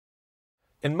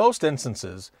In most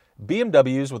instances,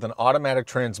 BMWs with an automatic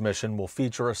transmission will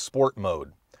feature a sport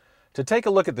mode. To take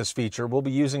a look at this feature, we'll be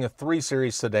using a 3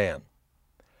 Series sedan.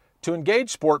 To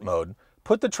engage sport mode,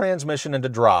 put the transmission into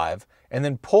drive and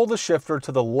then pull the shifter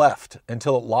to the left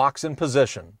until it locks in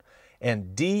position,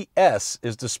 and DS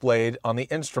is displayed on the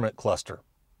instrument cluster.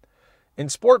 In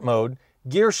sport mode,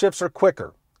 gear shifts are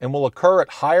quicker and will occur at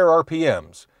higher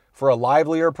RPMs for a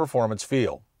livelier performance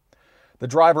feel. The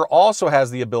driver also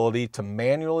has the ability to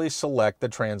manually select the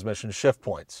transmission shift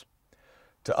points.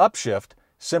 To upshift,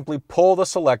 simply pull the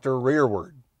selector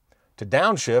rearward. To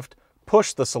downshift,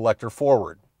 push the selector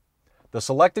forward. The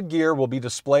selected gear will be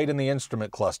displayed in the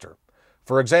instrument cluster.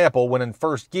 For example, when in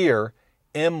first gear,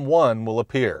 M1 will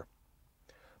appear.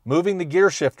 Moving the gear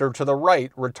shifter to the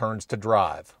right returns to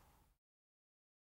drive.